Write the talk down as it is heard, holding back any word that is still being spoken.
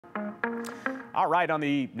All right, on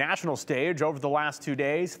the national stage over the last 2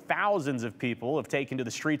 days, thousands of people have taken to the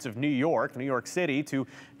streets of New York City, to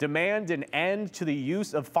demand an end to the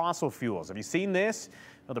use of fossil fuels. Have you seen this?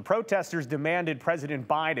 Well, the protesters demanded President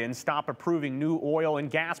Biden stop approving new oil and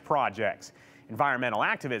gas projects. Environmental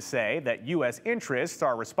activists say that U.S. interests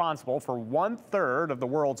are responsible for 1/3 of the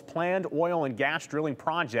world's planned oil and gas drilling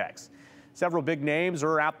projects. Several big names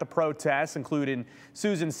are at the protests, including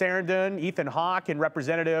Susan Sarandon, Ethan Hawke, and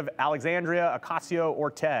Representative Alexandria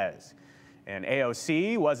Ocasio-Cortez. And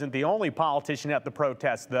AOC wasn't the only politician at the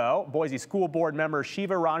protest, though. Boise School Board member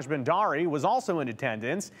Shiva Rajbhandar was also in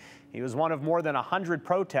attendance. He was one of more than 100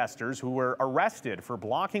 protesters who were arrested for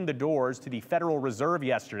blocking the doors to the Federal Reserve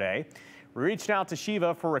yesterday. We reached out to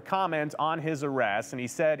Shiva for a comment on his arrest, and he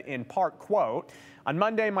said in part, quote, "On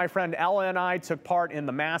Monday, my friend Ella and I took part in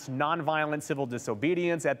the mass nonviolent civil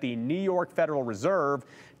disobedience at the New York Federal Reserve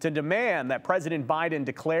to demand that President Biden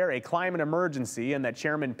declare a climate emergency and that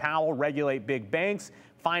Chairman Powell regulate big banks'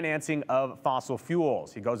 financing of fossil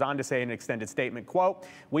fuels." He goes on to say in an extended statement, quote,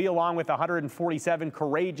 "We, along with 147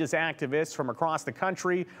 courageous activists from across the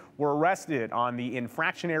country, were arrested on the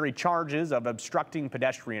infractionary charges of obstructing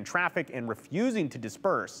pedestrian traffic and refusing to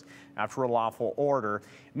disperse after a lawful order.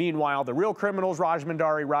 Meanwhile, the real criminals,"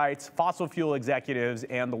 Rajbhandar writes, "fossil fuel executives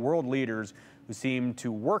and the world leaders who seem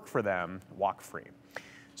to work for them walk free."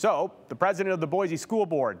 So, the president of the Boise School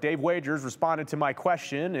Board, Dave Wagers, responded to my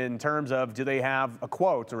question in terms of do they have a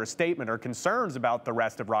quote or a statement or concerns about the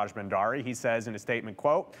arrest of Rajbhandar. He says in a statement,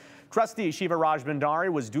 quote, "Trustee Shiva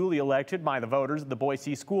Rajbhandar was duly elected by the voters of the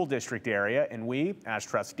Boise School District area, and we, as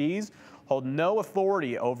trustees, hold no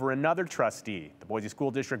authority over another trustee. The Boise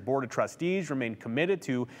School District Board of Trustees remain committed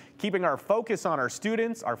to keeping our focus on our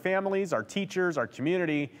students, our families, our teachers, our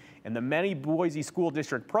community, and the many Boise School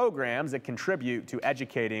District programs that contribute to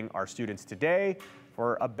educating our students today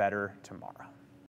for a better tomorrow."